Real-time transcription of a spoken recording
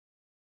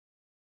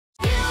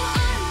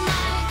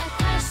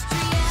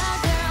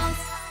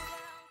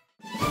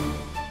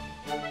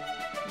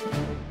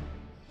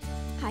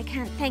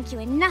thank you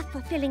enough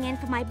for filling in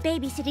for my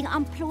babysitting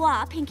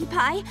emploi, Pinkie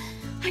Pie.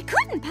 I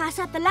couldn't pass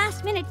up the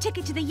last-minute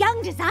ticket to the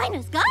Young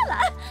Designers Gala.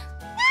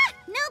 Ah,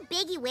 no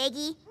biggie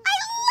wiggy. I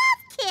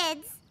love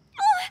kids.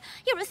 Oh,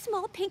 you're a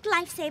small pink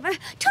lifesaver.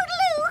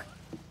 Toodaloo!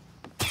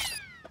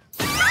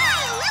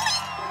 Hi,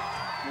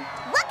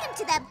 Lily! Welcome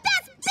to the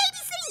best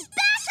babysitting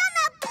bash on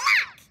the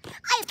block!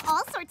 I have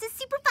all sorts of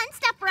super fun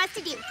stuff for us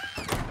to do.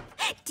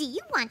 Do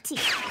you want to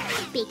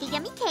bake a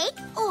yummy cake,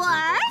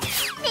 or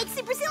make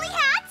super silly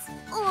hats,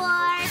 or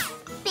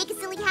bake a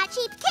silly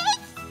hat-shaped cake?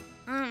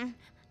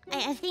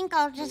 I think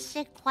I'll just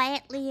sit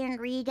quietly and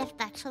read if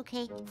that's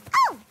okay.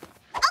 Oh,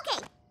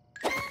 okay.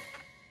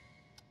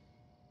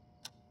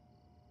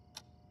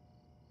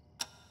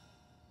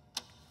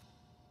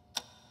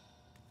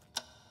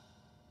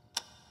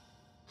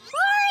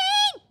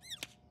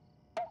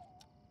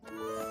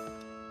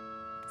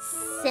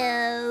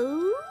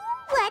 So,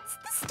 what's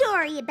the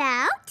story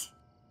about?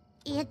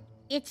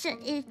 It's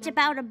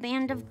about a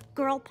band of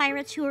girl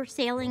pirates who are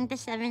sailing the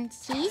seven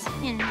seas,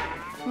 and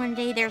one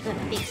day there's a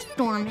big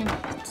storm and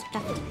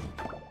stuff.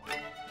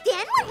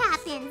 Then what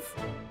happens?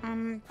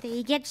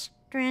 They get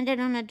stranded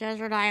on a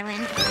desert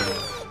island.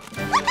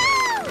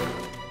 Woohoo!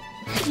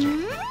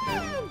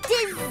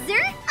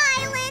 Desert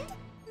island?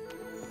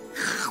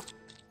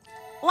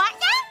 What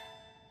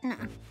now? No.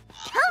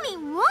 Tell me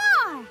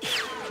more!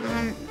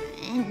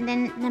 And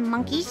then the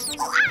monkeys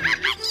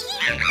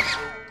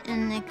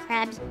and the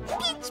crabs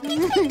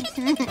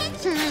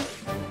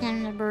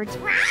and the birds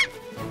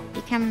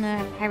become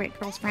the pirate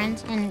girls'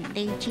 friends, and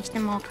they teach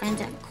them all kinds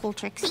of cool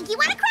tricks. Think you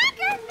want a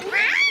cracker?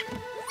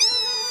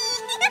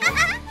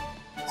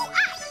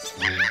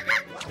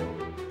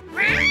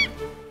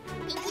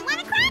 Think you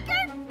want a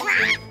cracker?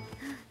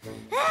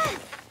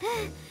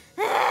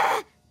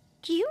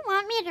 Do you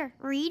want me to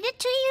read it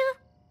to you?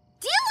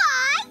 Do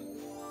I?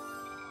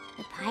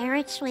 The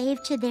pirates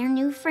waved to their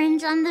new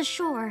friends on the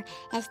shore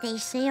as they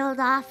sailed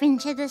off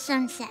into the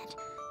sunset.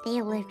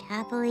 They lived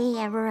happily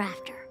ever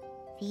after.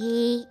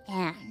 The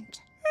end.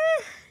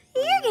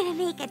 You're gonna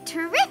make a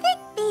terrific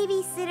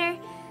babysitter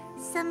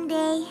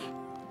someday,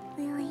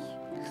 Lily.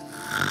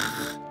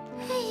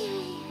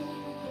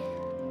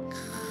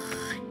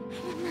 And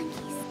the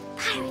monkeys,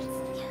 pirates.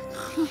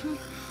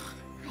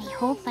 I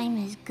hope I'm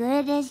as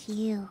good as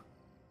you.